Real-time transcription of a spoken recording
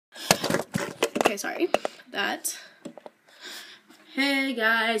Okay, sorry. That. Hey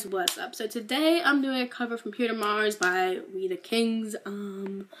guys, what's up? So today I'm doing a cover from Here to Mars by We the Kings.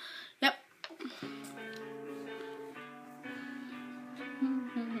 Yep.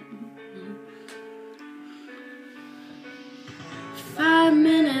 "5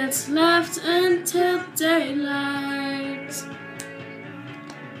 minutes left until daylight.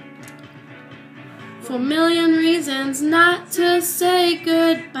 4 million reasons not to say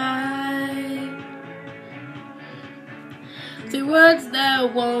goodbye. 3 words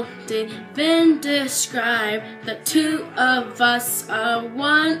that won't even describe the two of us are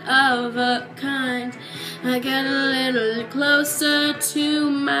one of a kind. I get a little closer to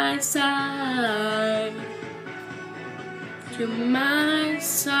my side. To my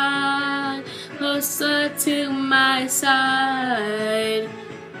side. Closer to my side.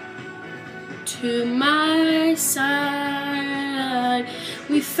 To my side.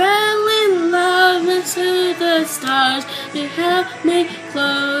 We fell in love into the stars. You held me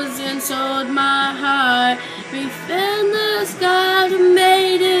close and sold my heart. We found the sky and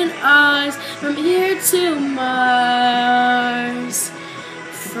made it ours. From here to Mars.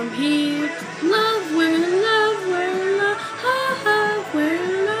 From here, love, we're love, we're love,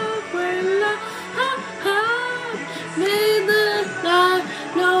 we're love, we're love, may the night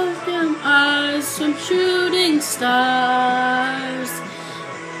know them ours. From shooting stars.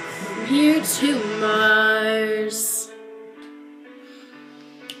 From here to Mars.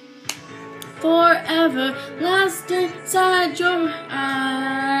 Forever lost inside your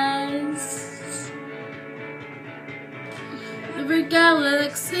eyes. Every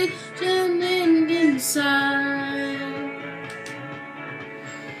galaxy turning inside.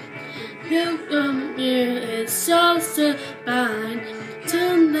 You come here, it's so divine.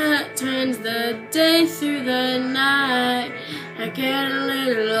 Till that turns the day through the night. I get a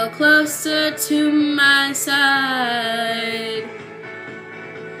little closer to my side.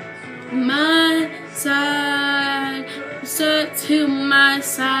 My side, closer to my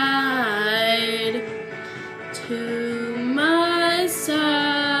side. To my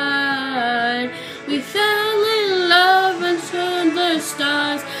side. We fell in love under the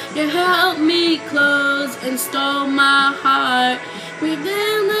stars. You held me close and stole my heart. We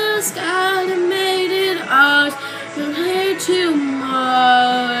in the sky and made it ours. From here to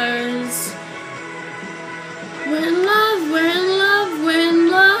Mars. We're in love, we're in love, we're in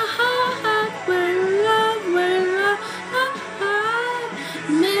love. We're in love, we're in love.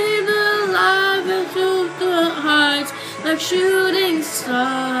 Made alive into the hearts like shooting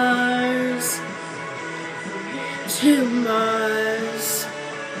stars. To Mars.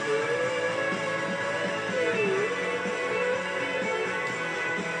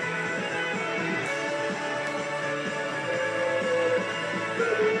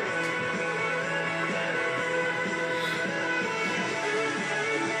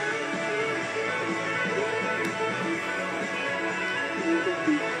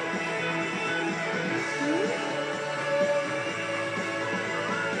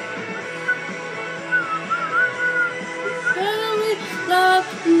 Love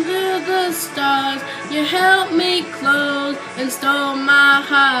under the stars. You held me close and stole my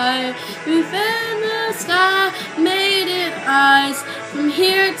heart. We found the sky, made it ours. From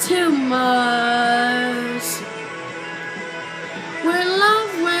here to Mars. We're in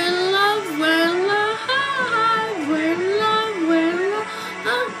love, we're in love, we're in love. We're in love, we're in love.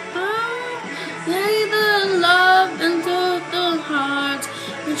 Lay the love into the hearts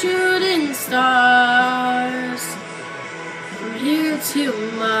and shooting stars. From here to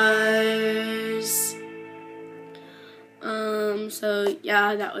Mars. So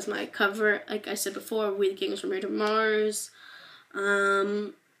yeah, that was my cover. Like I said before, We the Kings from Here to Mars.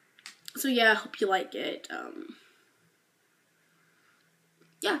 So yeah, I hope you like it.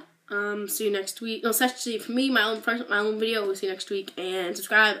 Yeah. See you next week. No, especially for me, my own video. We'll see you next week. And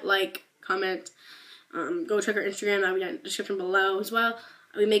subscribe, like, comment. Go check our Instagram. That'll be in the description below as well.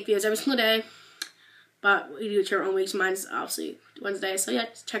 We make videos every single day. But we do it your own weeks. Mine's obviously Wednesday. So yeah,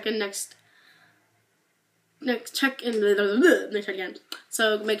 check in next again.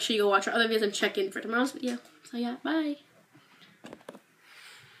 So make sure you go watch our other videos and check in for tomorrow's video. So yeah, bye.